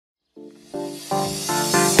Hello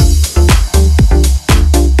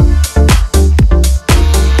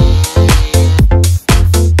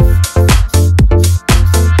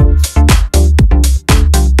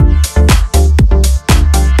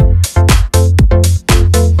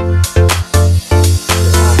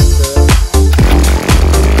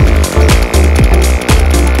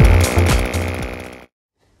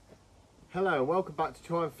and welcome back to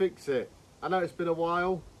Try and Fix It. I know it's been a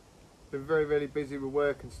while, been very busy with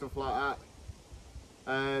work and stuff like that.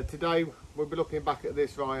 Today we'll be looking back at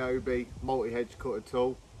this Ryobi multi-hedge cutter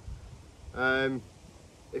tool. If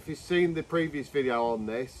you've seen the previous video on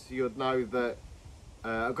this, you'd know that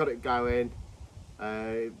I've got it going,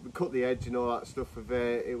 we cut the edge and all that stuff with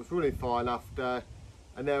it. It was running fine after,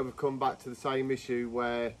 and now we've come back to the same issue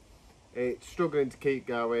where it's struggling to keep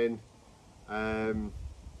going. I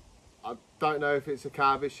don't know if it's a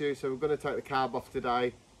carb issue, so we're going to take the carb off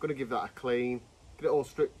today. Going to give that a clean, get it all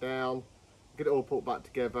stripped down, get it all put back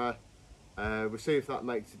together. We'll see if that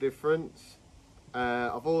makes a difference.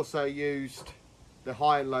 I've also used the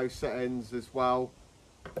high and low settings as well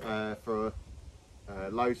for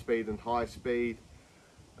low speed and high speed.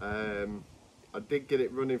 I did get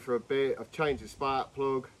it running for a bit. I've changed the spark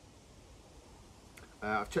plug.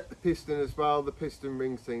 I've checked the piston as well. The piston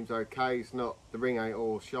ring seems okay. It's not, the ring ain't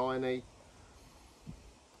all shiny.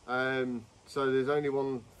 So there's only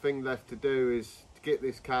one thing left to do, is to get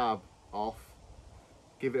this carb off,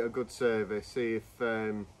 give it a good service, see if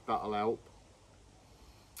that'll help.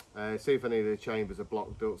 See if any of the chambers are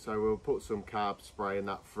blocked up. So we'll put some carb spray and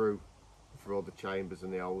that through for all the chambers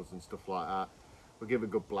and the holes and stuff like that. We'll give it a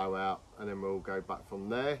good blowout and then we'll go back from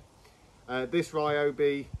there. This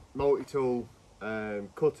Ryobi multi-tool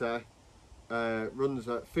cutter runs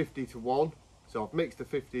at 50 to 1, so I've mixed the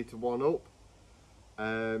 50 to 1 up.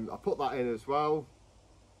 I put that in as well,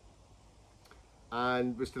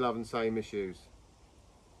 and we're still having the same issues.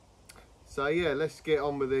 So yeah, let's get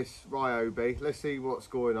on with this Ryobi. Let's see what's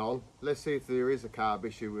going on. Let's see if there is a carb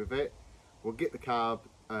issue with it. We'll get the carb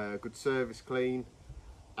good service clean,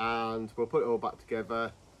 and we'll put it all back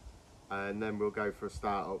together, and then we'll go for a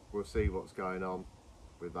start up. We'll see what's going on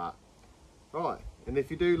with that. Right, and if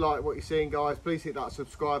you do like what you're seeing, guys, please hit that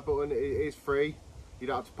subscribe button. It is free. You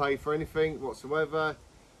don't have to pay for anything whatsoever.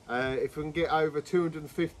 If we can get over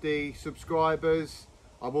 250 subscribers,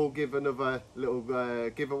 I will give another little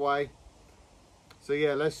giveaway. So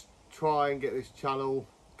yeah, let's try and get this channel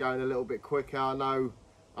going a little bit quicker. I know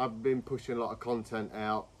I've been pushing a lot of content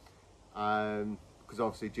out because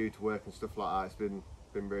obviously due to work and stuff like that, it's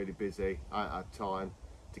been really busy. I ain't had time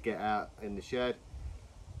to get out in the shed.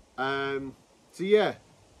 So yeah,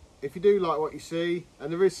 if you do like what you see,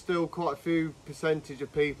 and there is still quite a few percentage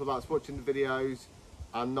of people that's watching the videos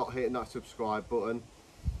and not hitting that subscribe button,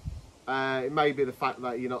 it may be the fact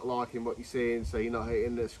that you're not liking what you're seeing, so you're not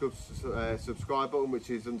hitting the subscribe button,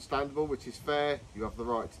 which is understandable, which is fair. You have the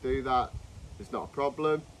right to do that. It's not a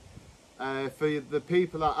problem. For the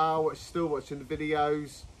people that are still watching the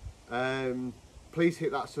videos, please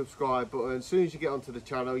hit that subscribe button. As soon as you get onto the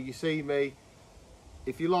channel, you see me.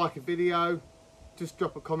 If you like a video, just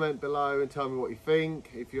drop a comment below and tell me what you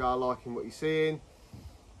think, if you are liking what you're seeing.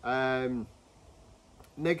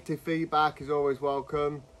 Negative feedback is always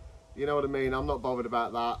welcome. You know what I mean? I'm not bothered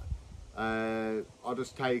about that. I'll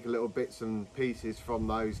just take little bits and pieces from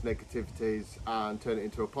those negativities and turn it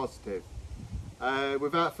into a positive.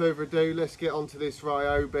 Without further ado, let's get onto this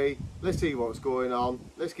Ryobi. Let's see what's going on.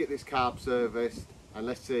 Let's get this carb serviced and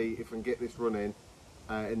let's see if we can get this running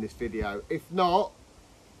in this video. If not,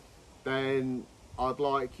 then I'd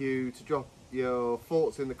like you to drop your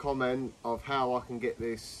thoughts in the comment of how I can get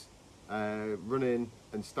this running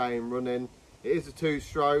and staying running. It is a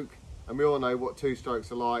 2-stroke, and we all know what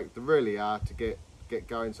 2-strokes are like. They really are to get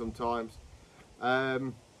going sometimes.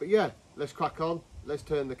 But yeah, let's crack on. Let's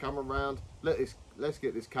turn the camera around. Let's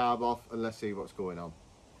get this carb off and let's see what's going on.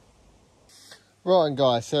 Right, and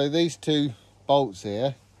guys, so these two bolts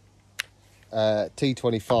here,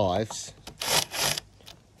 T25s.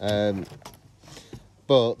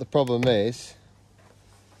 But the problem is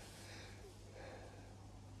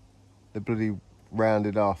they're bloody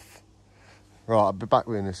rounded off. Right, I'll be back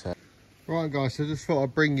with you in a sec. Right, guys, so I just thought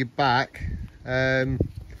I'd bring you back. I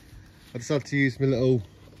just had to use my little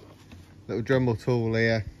Dremel tool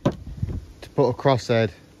here to put a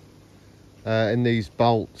crosshead in these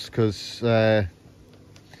bolts, because where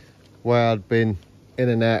I'd been in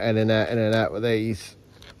and out with these,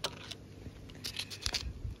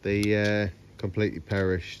 they completely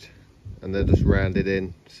perished and they're just rounded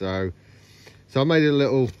in. So I made a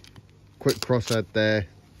little quick crosshead there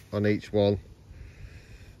on each one,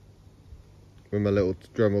 with my little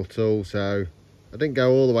Dremel tool, so I didn't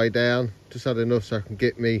go all the way down, just had enough so I can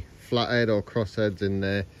get me flathead or crossheads in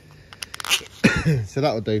there. So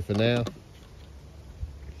that'll do for now.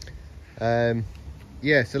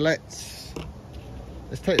 Yeah, so let's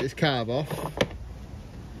take this carb off. At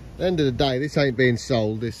the end of the day, this ain't being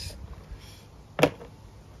sold. This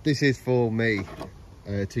is for me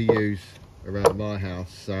to use around my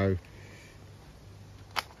house, so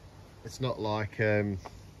it's not like anyone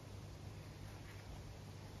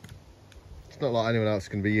else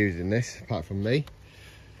can be using this apart from me.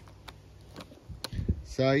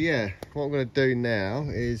 So yeah, what I'm going to do now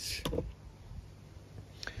is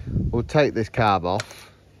we'll take this carb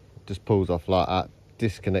off. Just pulls off like that.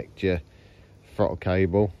 Disconnect your throttle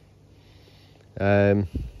cable. Yeah,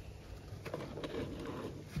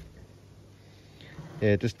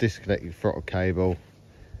 just disconnect your throttle cable,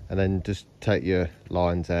 and then just take your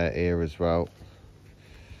lines out here as well.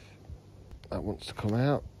 That wants to come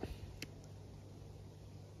out.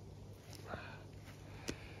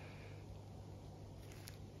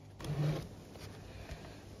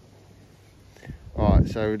 Alright,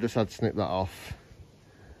 so we just had to snip that off.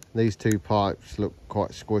 These two pipes look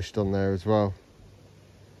quite squished on there as well.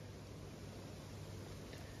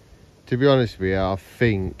 To be honest with you,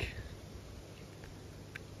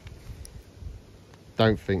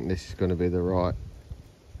 don't think this is going to be the right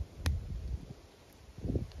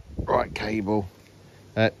cable,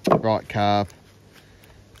 right carb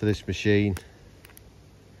for this machine.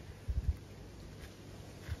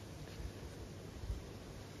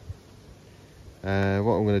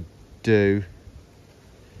 What I'm going to do,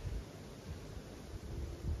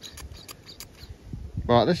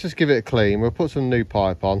 right, let's just give it a clean. We'll put some new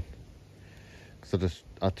pipe on because I just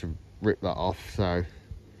had to rip that off. So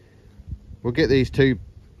we'll get this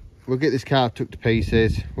carb took to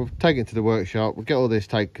pieces. We'll take it to the workshop. We'll get all this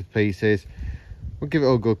taken to pieces. We'll give it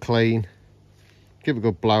all a good clean, give it a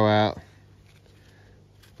good blowout.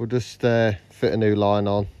 We'll just fit a new line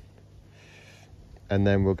on, and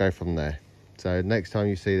then we'll go from there. So next time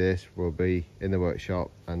you see this, we'll be in the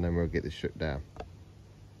workshop, and then we'll get this stripped down.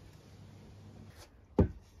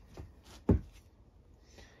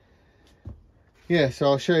 Yeah,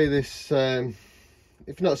 so I'll show you this. If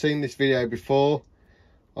you've not seen this video before,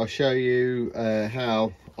 I'll show you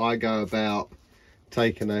how I go about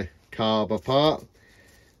taking a carb apart.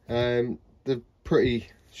 They're pretty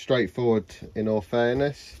straightforward, in all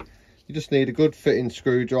fairness. You just need a good fitting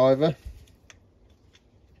screwdriver.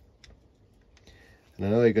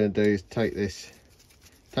 And then all you're going to do is take these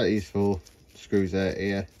 4 screws out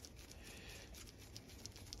here.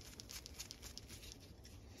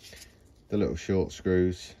 The little short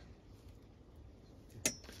screws.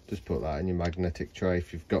 Just put that in your magnetic tray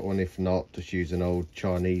if you've got one. If not, just use an old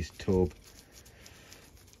Chinese tub,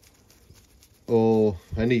 or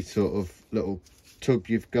any sort of little tub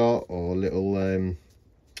you've got, or little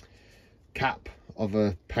cap of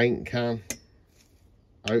a paint can.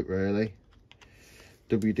 Out really.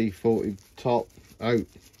 WD-40 top out.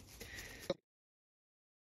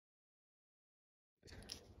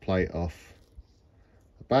 Plate off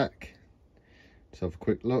the back. Let's have a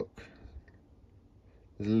quick look.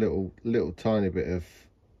 There's a little tiny bit of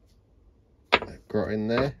grot in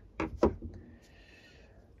there.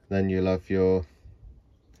 Then you'll have your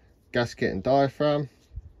gasket and diaphragm,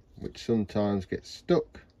 which sometimes gets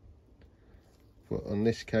stuck, but on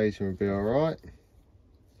this occasion will be all right.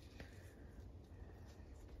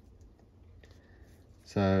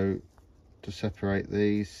 So to separate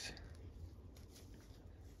these,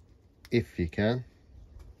 if you can.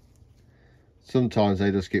 Sometimes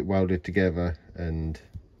they just get welded together and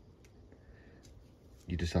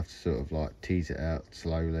you just have to sort of like tease it out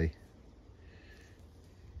slowly.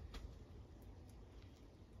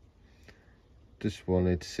 Just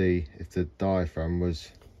wanted to see if the diaphragm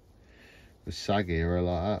was saggy or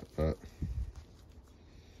like that, but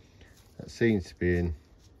that seems to be in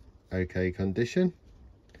okay condition.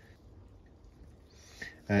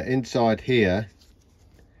 Inside here,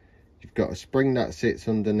 you've got a spring that sits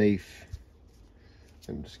underneath.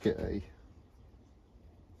 Let me just get a.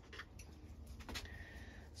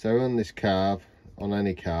 So on this carb, on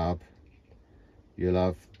any carb, you'll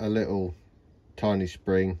have a little tiny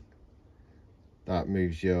spring that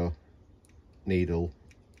moves your needle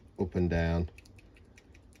up and down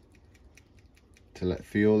to let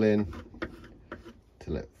fuel in, to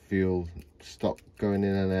let fuel stop going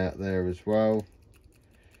in and out there as well.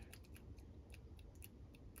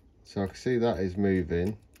 So I can see that is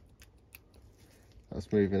moving. That's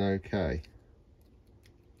moving okay.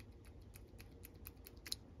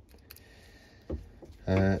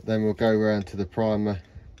 Then we'll go around to the primer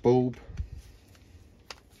bulb.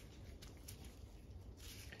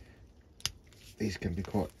 these can be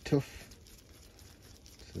quite tough,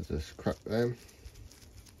 so just crack them.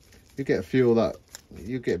 You get a feel that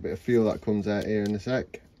a bit of fuel that comes out here in a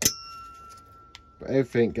sec, but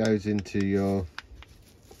everything goes into your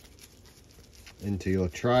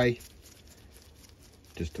tray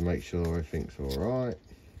just to make sure everything's all right,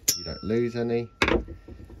 you don't lose any.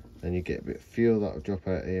 Then you get a bit of fuel that will drop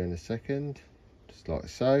out here in a second, just like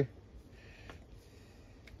so.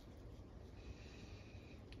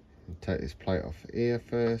 Take this plate off here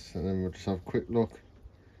first, and then we'll just have a quick look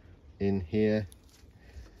in here.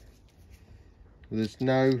 There's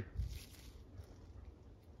no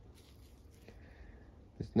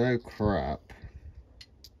crap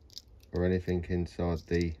or anything inside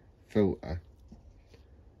the filter.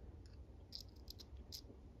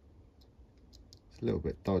 It's a little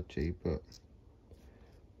bit dodgy, but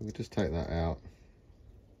we'll just take that out.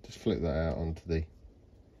 Just flip that out onto the,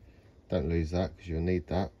 don't lose that because you'll need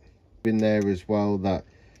that. In there as well, that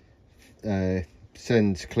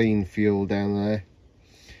sends clean fuel down there.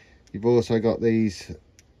 You've also got these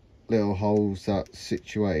little holes that's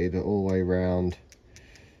situated all the way around,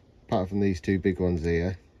 apart from these two big ones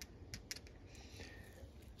here.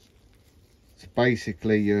 So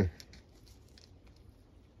basically your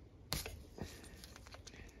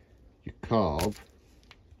carb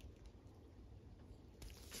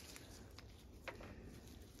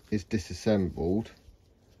is disassembled.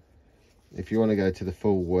 If you want to go to the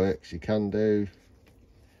full works, you can do.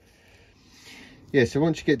 Yeah, so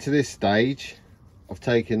once you get to this stage of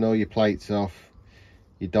taking all your plates off,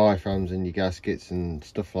 your diaphragms and your gaskets and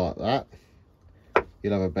stuff like that,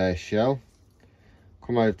 you'll have a bare shell.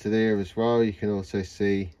 Come over to there as well, you can also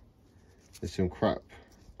see there's some crap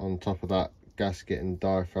on top of that gasket and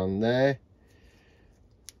diaphragm there,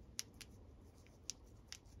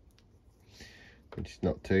 which is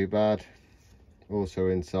not too bad. Also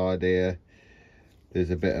inside here there's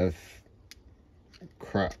a bit of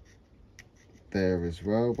crap there as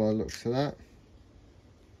well by the looks of that.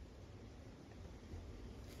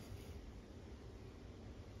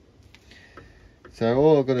 So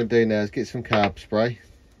all I'm going to do now is get some carb spray,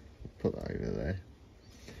 put that over there.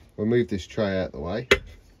 We'll move this tray out of the way.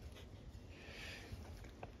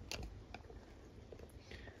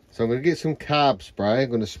 So I'm going to get some carb spray. I'm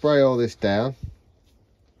going to spray all this down.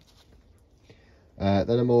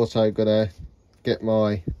 Then I'm also going to get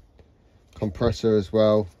my compressor as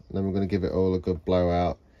well, and then we're going to give it all a good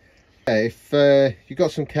blowout. If you've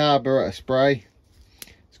got some carburetor spray,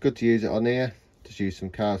 it's good to use it on here. Just use some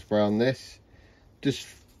carb spray on this. Just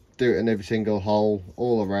do it in every single hole,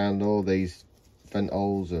 all around all these vent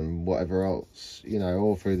holes and whatever else, you know,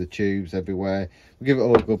 all through the tubes, everywhere. We'll give it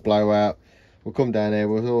all a good blowout. We'll come down here,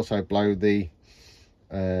 we'll also blow the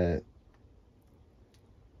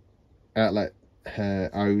outlet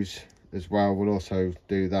hose as well. We'll also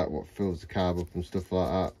do that, what fills the carb up and stuff like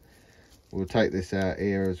that. We'll take this out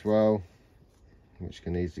here as well, which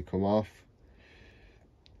can easily come off.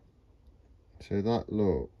 So that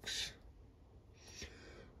looks,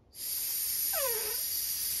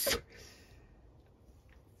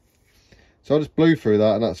 so I just blew through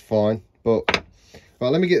that and that's fine. But right,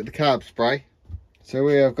 let me get the carb spray. So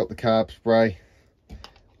here I've got the carb spray.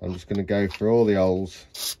 I'm just going to go through all the holes.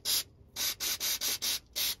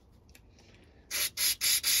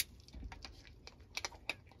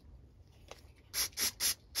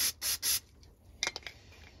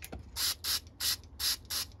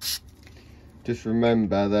 Just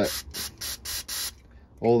remember that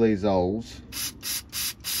all these holes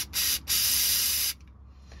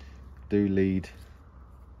do lead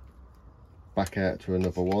back out to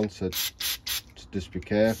another one, so just be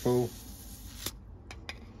careful.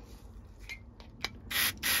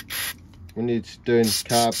 When you're doing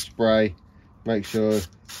carb spray, make sure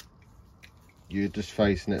you're just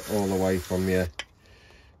facing it all away from you,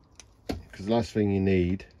 because the last thing you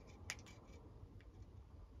need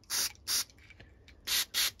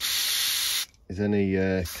is any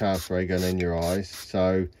carb spray going in your eyes.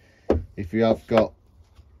 So if you have got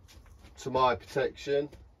some eye protection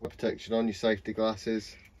on, your safety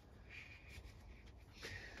glasses,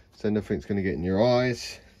 so nothing's going to get in your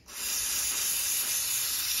eyes.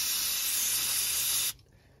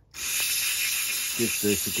 Give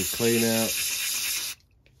this a good clean out.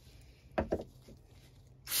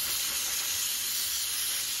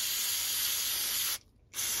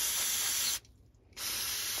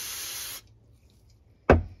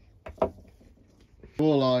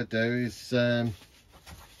 All I do is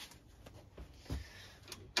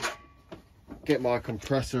get my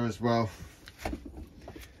compressor as well,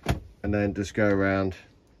 and then just go around.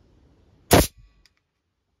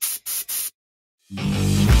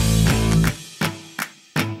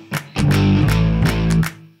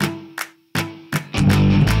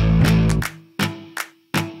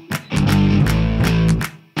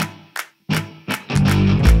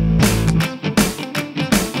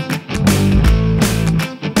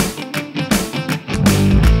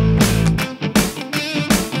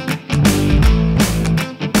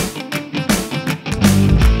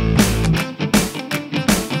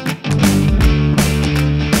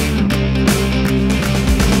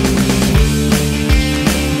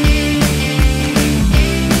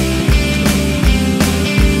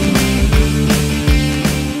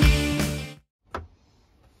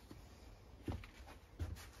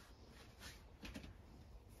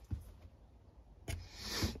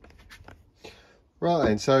 Right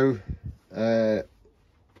then, so I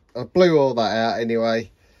blew all that out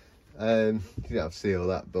anyway. You don't have to see all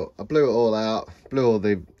that, but I blew it all out, blew all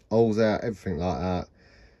the holes out, everything like that.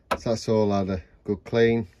 So that's all had a good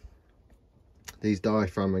clean. These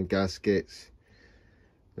diaphragm and gaskets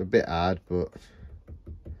are a bit hard, but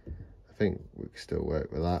I think we can still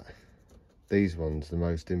work with that. These ones the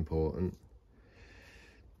most important.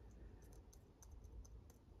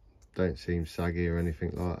 Don't seem saggy or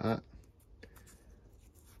anything like that.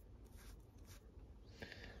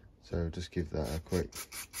 So just give that a quick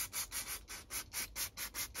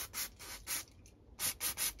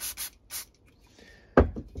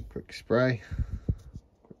spray.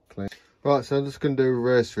 Quick clean. Right, so I'm just going to do a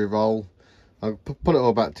reverse reroll. I'll put it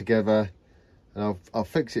all back together, and I'll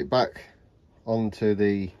fix it back onto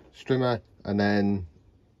the strimmer, and then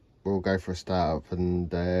we'll go for a start up, and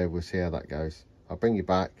we'll see how that goes. I'll bring you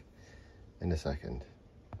back in a second.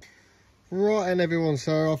 Right, and everyone,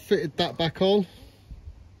 so I've fitted that back on.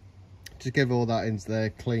 Just give all that into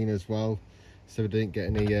there clean as well, so we didn't get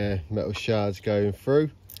any metal shards going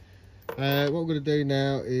through. What I'm going to do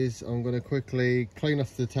now is I'm going to quickly clean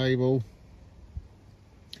off the table.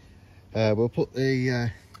 We'll put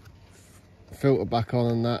the filter back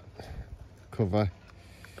on and that cover.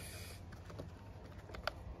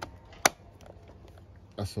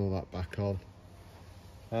 That's all that back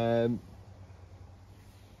on.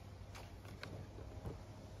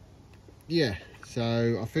 Yeah,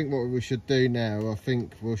 so I think what we should do now, I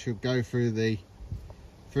think we should go through the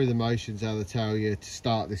motions how they tell you to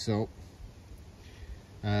start this up.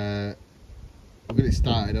 We'll get it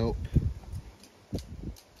started up,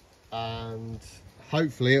 and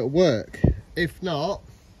hopefully it'll work. If not,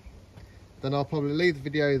 then I'll probably leave the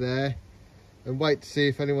video there and wait to see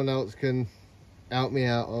if anyone else can help me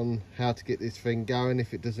out on how to get this thing going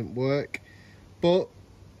if it doesn't work. But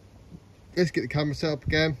let's get the camera set up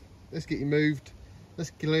again, let's get you moved,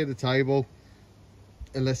 let's clear the table,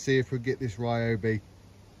 and let's see if we get this Ryobi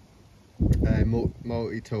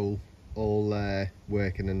multi-tool all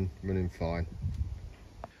working and running fine.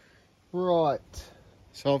 Right,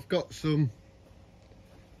 so I've got some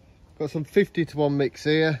 50-to-1 mix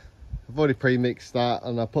here. I've already pre-mixed that,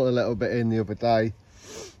 and I put a little bit in the other day.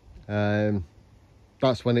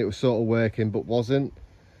 That's when it was sort of working but wasn't.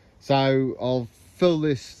 So I'll fill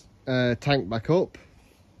this tank back up.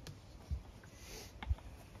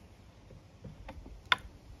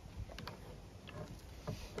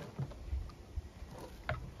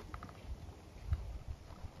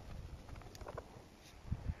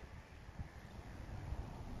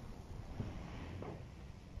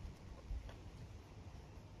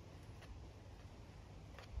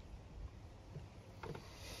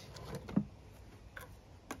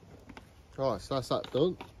 Right, so that's that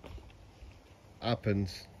done.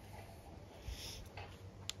 Happens.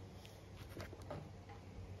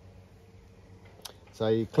 So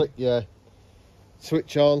you click your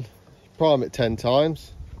switch on, prime it 10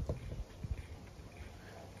 times.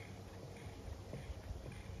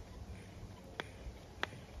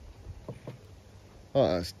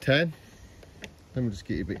 Right, that's 10. Let me just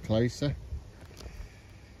get you a bit closer.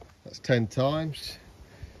 That's 10 times.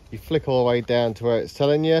 You flick all the way down to where it's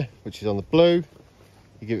telling you, which is on the blue.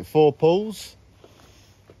 You give it 4 pulls.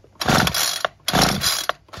 That's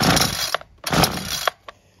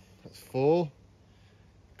 4.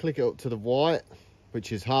 Click it up to the white,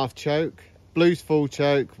 which is half choke. Blue's full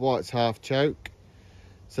choke, white's half choke.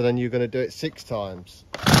 So then you're going to do it 6 times.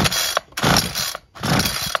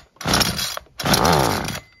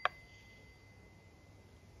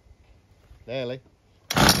 Nearly.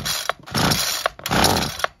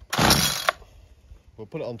 We'll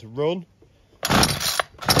put it on to run.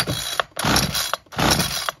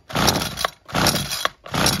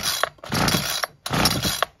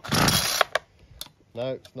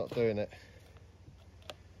 No, it's not doing it.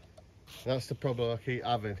 That's the problem I keep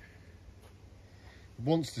having. It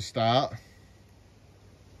wants to start,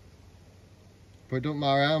 but it doesn't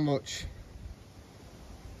matter how much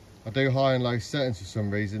I do high and low settings for some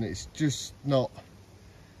reason, it's just not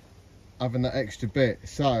having that extra bit.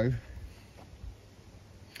 So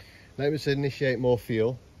let me just initiate more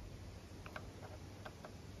fuel.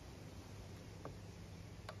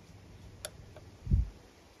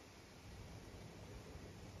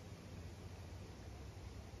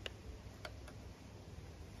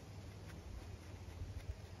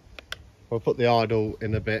 We'll put the idle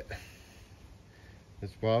in a bit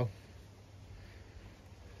as well.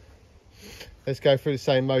 Let's go through the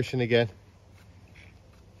same motion again.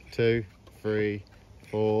 2, 3,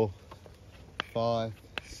 4, 5,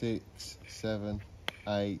 6, 7,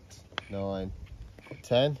 8, 9,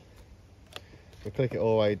 10. We click it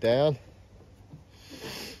all the way down.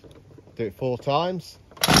 Do it 4 times.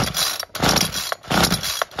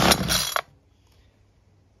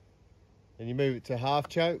 Then you move it to half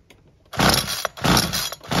choke.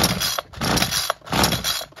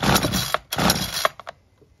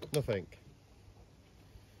 Nothing.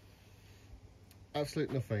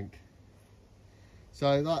 Absolute nothing.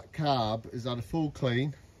 So that carb has had a full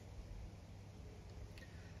clean.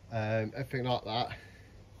 Everything like that.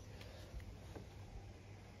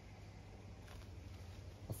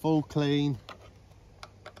 A full clean.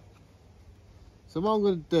 So what I'm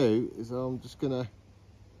going to do is I'm just going to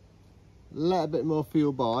let a bit more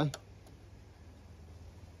fuel by.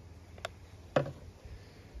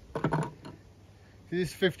 This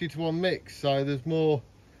is 50-to-1 mix, so it's more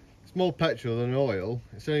petrol than oil.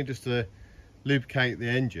 It's only just to lubricate the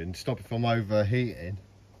engine, stop it from overheating.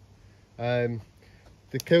 The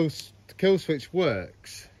kill switch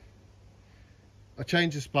works. I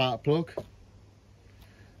changed the spark plug.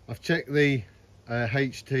 I've checked the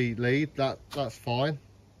HT lead. That's fine.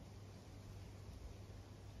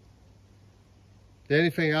 The only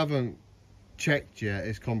thing I haven't checked yet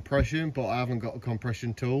is compression, but I haven't got a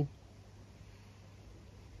compression tool.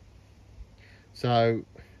 So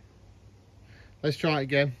let's try it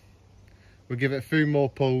again. We'll give it a few more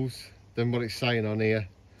pulls than what it's saying on here.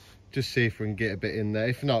 Just see if we can get a bit in there.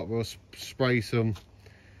 If not, we'll spray some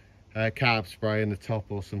carb spray in the top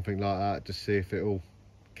or something like that. Just see if it'll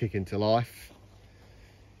kick into life.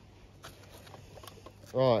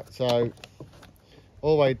 Right, so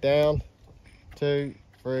all the way down. 2,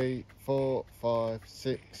 3, 4, 5,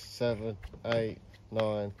 6, 7, 8,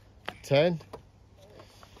 9, 10.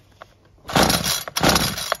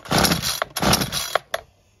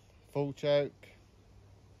 Full choke.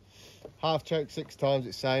 Half choke 6 times,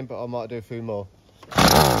 it's same, but I might do a few more.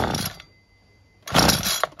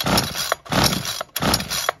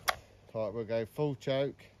 Right, we'll go full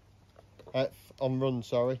choke. On run,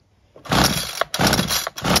 sorry.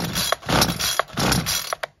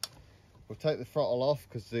 We'll take the throttle off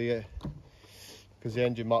because the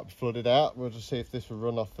engine might be flooded out. We'll just see if this will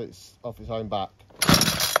run off its own back.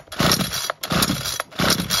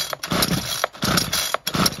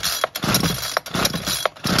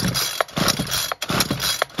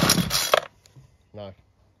 No,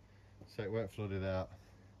 so it won't flood it out.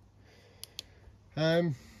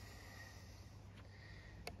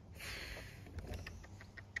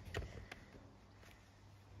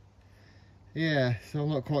 Yeah, so I'm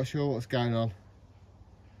not quite sure what's going on.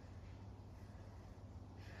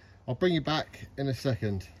 I'll bring you back in a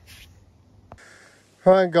second.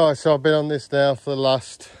 Right guys, so I've been on this now for the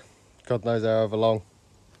last, God knows however long.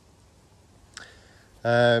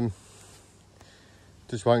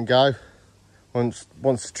 Just won't go. Wants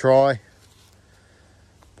to try,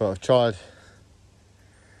 but I've tried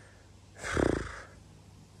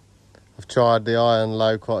the iron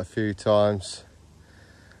low quite a few times.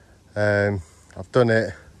 I've done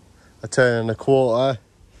it a turn and a quarter.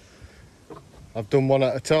 I've done one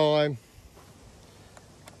at a time.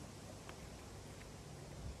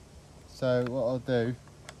 So what I'll do,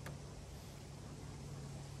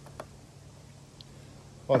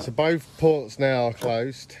 right, so both ports now are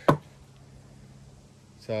closed.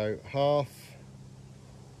 So half,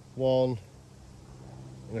 1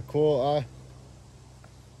 and a quarter.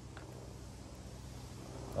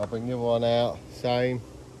 I'll bring the other one out, same.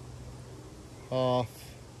 Half,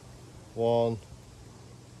 1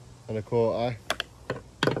 and a quarter.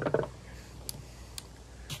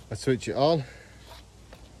 I switch it on.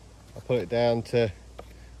 I put it down to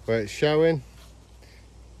where it's showing.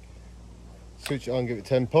 Switch it on, give it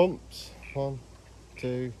 10 pumps. 1,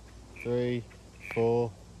 2, 3,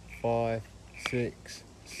 4, 5, 6,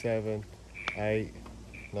 7, 8,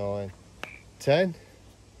 9, 10.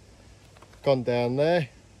 Gone down there.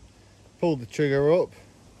 Pull the trigger up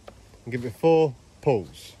and give it 4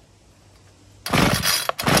 pulls.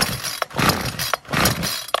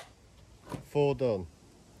 4 done.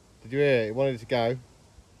 Did you hear it? It wanted to go.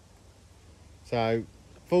 So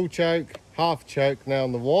full choke, half choke now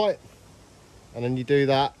on the white, and then you do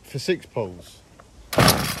that for 6 pulls.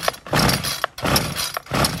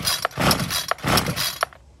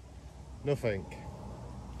 Nothing.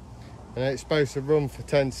 And then it's supposed to run for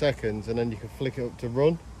 10 seconds and then you can flick it up to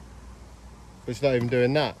run, but it's not even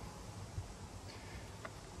doing that.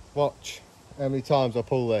 Watch how many times I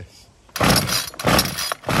pull this.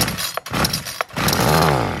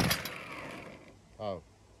 Oh,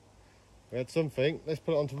 we had something. Let's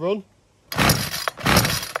put it on to run.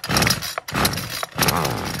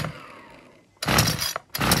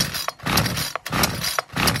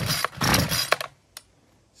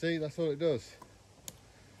 See, that's all it does.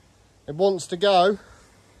 It wants to go,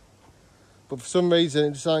 but for some reason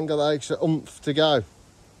it just ain't got that extra oomph to go.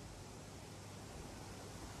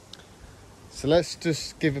 So let's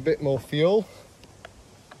just give a bit more fuel.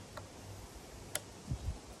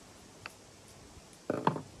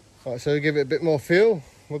 Right, so we give it a bit more fuel.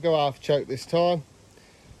 We'll go half choke this time.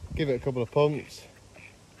 Give it a couple of pumps.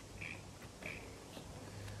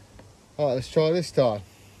 Right, let's try this time.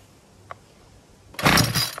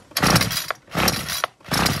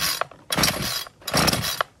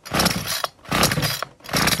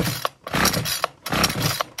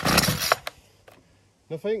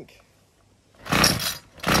 Nothing.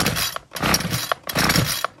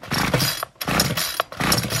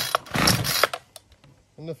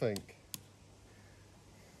 And nothing.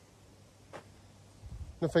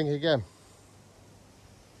 Nothing again.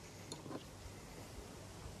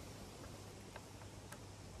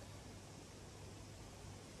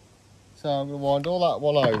 So I'm going to wind all that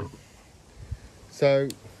one out. So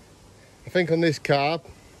I think on this carb,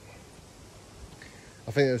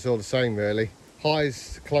 I think it's all the same really. High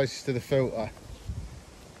is closest to the filter.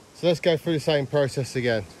 So let's go through the same process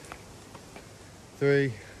again.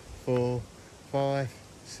 3, 4, 5,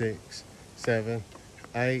 6, 7,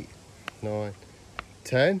 8, 9,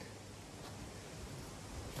 10.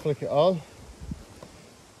 Click it on.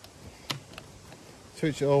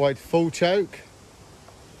 Switch it all the way to full choke.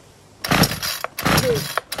 2,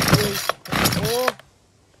 3, 4.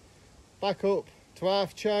 Back up to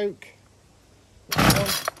half choke. 1,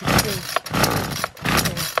 2,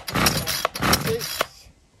 6.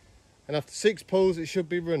 And after 6 pulls it should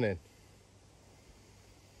be running.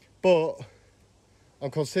 But I'm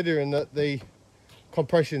considering that the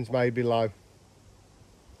compressions may be low.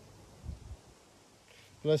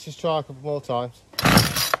 Let's just try a couple more times.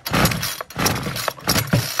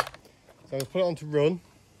 So we'll put it on to run.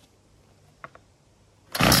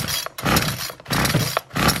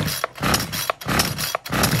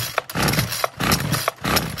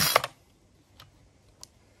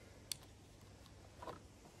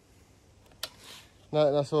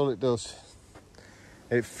 No, that's all it does.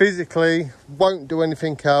 It physically won't do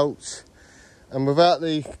anything else, and without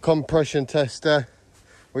the compression tester,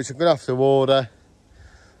 which I'm going to have to order,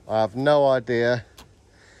 I have no idea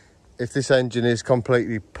if this engine is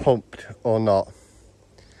completely pumped or not.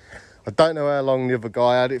 I don't know how long the other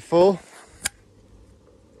guy had it for.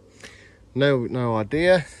 No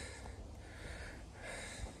idea.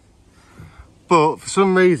 But for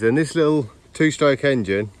some reason, this little 2-stroke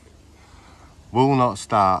engine will not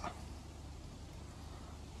start.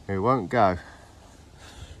 It won't go.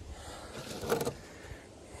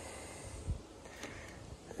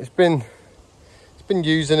 It's been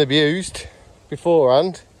used and abused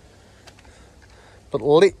beforehand, but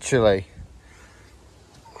literally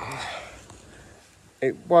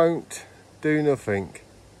it won't do nothing.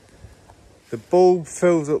 The bulb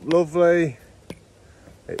fills up lovely,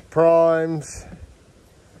 it primes,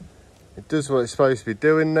 it does what it's supposed to be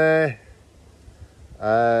doing there.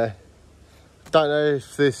 Don't know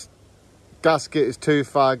if this gasket is too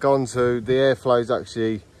far gone so the airflow is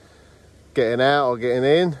actually getting out or getting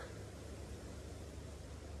in.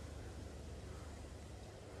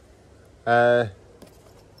 The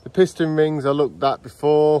piston rings I looked at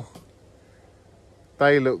before,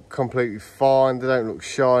 they look completely fine. They don't look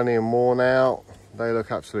shiny and worn out. They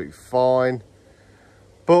look absolutely fine.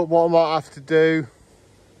 But what I might have to do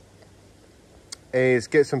is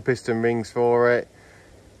get some piston rings for it,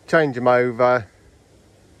 change them over,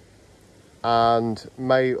 and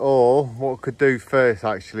what I could do first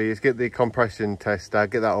actually is get the compression tester,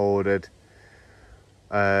 get that ordered,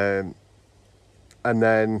 and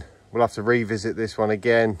then we'll have to revisit this one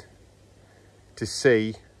again to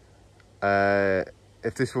see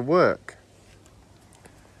if this will work.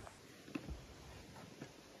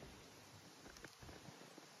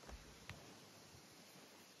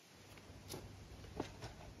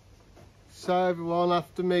 So everyone,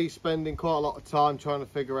 after me spending quite a lot of time trying to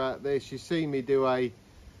figure out this, you see me do a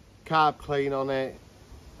carb clean on it,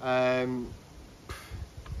 so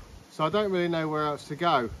I don't really know where else to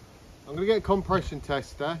go. I'm going to get a compression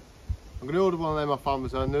tester. I'm going to order one of them off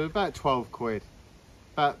Amazon. They're about 12 quid,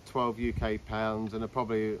 about 12 UK pounds, and they're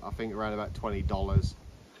probably, I think, around about $20,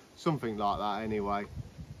 something like that anyway.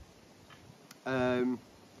 So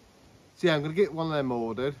yeah, I'm going to get one of them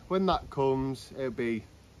ordered. When that comes, it'll be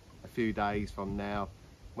a few days from now,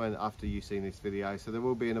 after you've seen this video, so there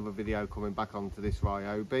will be another video coming back onto this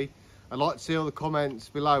Ryobi. I'd like to see all the comments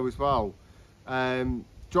below as well.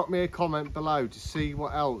 Drop me a comment below to see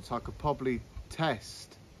what else I could probably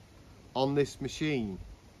test on this machine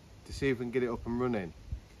to see if we can get it up and running.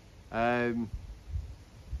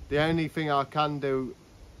 The only thing I can do,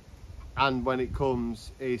 and when it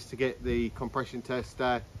comes, is to get the compression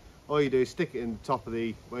tester. All you do is stick it in the top of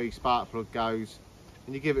the where your spark plug goes,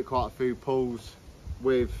 and you give it quite a few pulls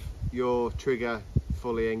with your trigger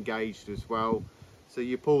fully engaged as well. So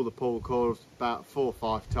you pull the pull cord about 4 or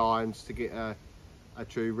 5 times to get a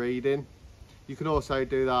true reading. You can also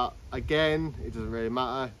do that again, it doesn't really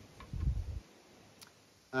matter.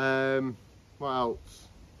 What else?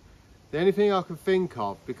 The only thing I can think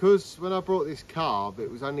of, because when I brought this carb,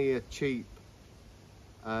 it was only a cheap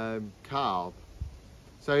carb.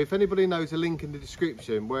 So if anybody knows a link in the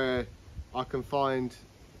description where I can find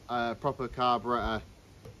a proper carburetor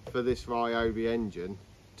for this Ryobi engine,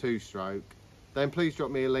 2-stroke, then please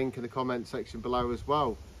drop me a link in the comment section below as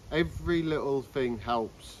well. Every little thing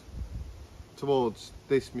helps towards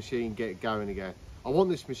this machine get going again. I want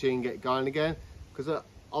this machine get going again, because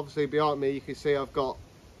obviously behind me you can see I've got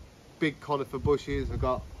big conifer bushes, I've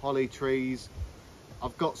got holly trees,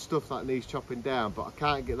 I've got stuff that needs chopping down, but I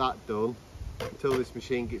can't get that done until this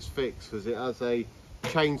machine gets fixed, because it has a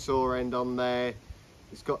chainsaw end on there.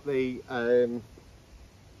 It's got the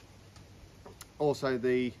also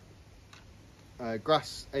the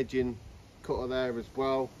grass edging cutter there as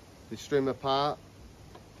well, the strimmer part.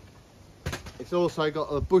 It's also got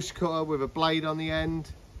a bush cutter with a blade on the end.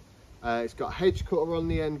 It's got a hedge cutter on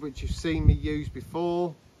the end, which you've seen me use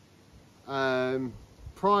before.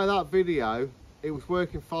 Prior to that video, it was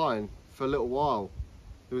working fine for a little while.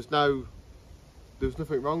 There was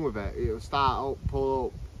nothing wrong with it. It would start up, pull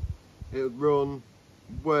up, it would run,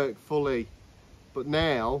 work fully. But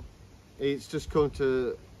now it's just come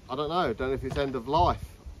to, I don't know if it's end of life.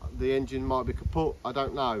 The engine might be kaput, I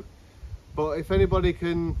don't know. But if anybody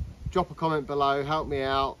can drop a comment below, help me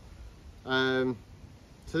out. So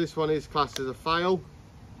this one is classed as a fail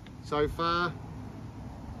so far.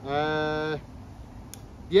 Yeah,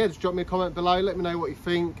 just drop me a comment below, let me know what you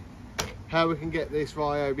think, how we can get this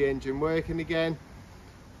Ryobi engine working again.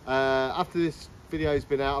 After this video's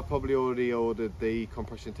been out, I've probably already ordered the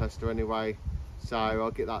compression tester anyway, so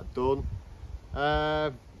I'll get that done.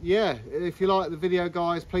 Yeah, if you like the video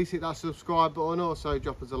guys, please hit that subscribe button, also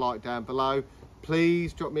drop us a like down below.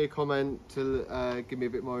 Please drop me a comment to give me a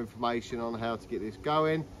bit more information on how to get this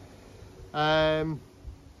going.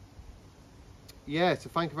 Yeah, so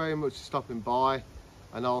thank you very much for stopping by,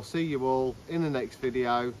 and I'll see you all in the next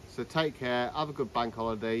video. So take care, have a good bank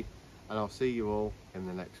holiday, and I'll see you all in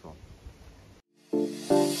the next one.